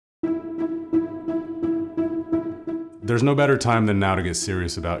There's no better time than now to get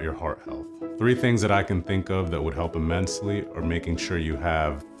serious about your heart health. 3 things that I can think of that would help immensely are making sure you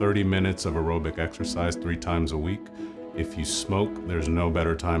have 30 minutes of aerobic exercise 3 times a week. If you smoke, there's no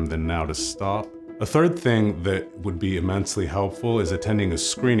better time than now to stop. A third thing that would be immensely helpful is attending a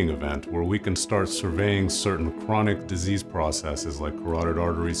screening event where we can start surveying certain chronic disease processes like carotid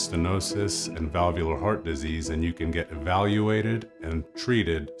artery stenosis and valvular heart disease, and you can get evaluated and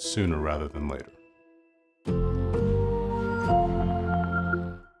treated sooner rather than later.